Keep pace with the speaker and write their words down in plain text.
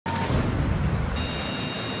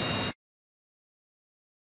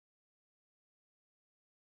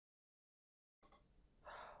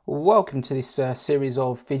Welcome to this series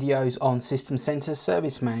of videos on System Center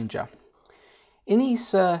Service Manager. In this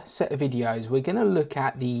set of videos, we're going to look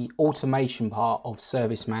at the automation part of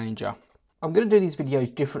Service Manager. I'm going to do these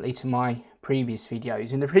videos differently to my previous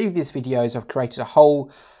videos. In the previous videos, I've created a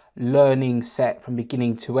whole learning set from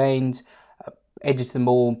beginning to end, edited them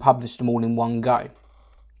all and published them all in one go.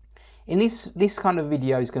 In this kind of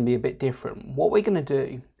video is going to be a bit different. What we're going to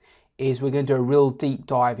do is we're going to do a real deep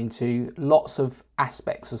dive into lots of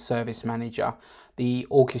aspects of Service Manager, the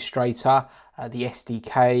orchestrator, the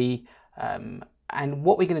SDK, and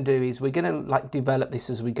what we're going to do is we're going to develop this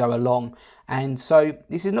as we go along. And so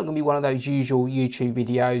this is not going to be one of those usual YouTube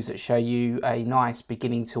videos that show you a nice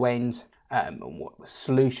beginning to end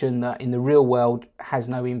solution that in the real world has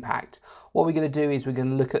no impact. What we're going to do is we're going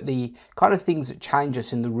to look at the kind of things that challenge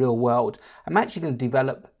us in the real world. I'm actually going to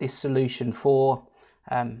develop this solution for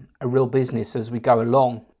a real business as we go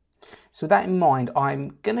along. So with that in mind,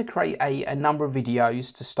 I'm going to create a number of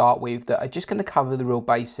videos to start with that are just going to cover the real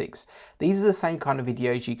basics. These are the same kind of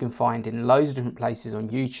videos you can find in loads of different places on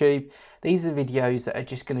YouTube. These are videos that are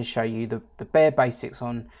just going to show you the bare basics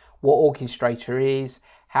on what Orchestrator is,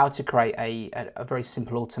 how to create a very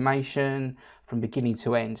simple automation from beginning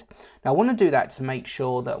to end. Now I want to do that to make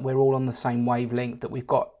sure that we're all on the same wavelength, that we've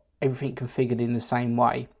got everything configured in the same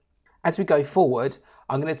way. As we go forward,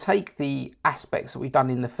 I'm going to take the aspects that we've done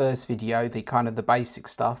in the first video, the kind of the basic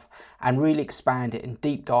stuff, and really expand it and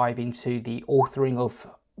deep dive into the authoring of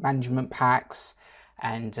management packs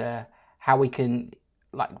and how we can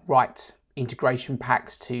write integration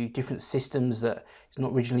packs to different systems that it's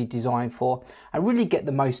not originally designed for, and really get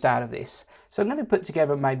the most out of this. So I'm going to put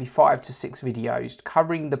together maybe 5 to 6 videos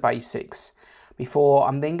covering the basics before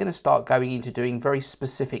I'm then going to start going into doing very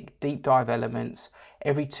specific deep dive elements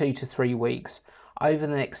every 2 to 3 weeks over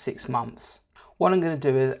the next 6 months. What I'm going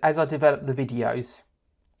to do is, as I develop the videos,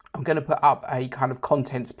 I'm going to put up a kind of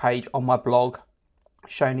contents page on my blog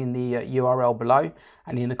shown in the URL below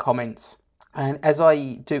and in the comments. And as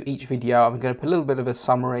I do each video, I'm going to put a little bit of a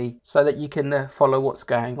summary so that you can follow what's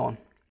going on.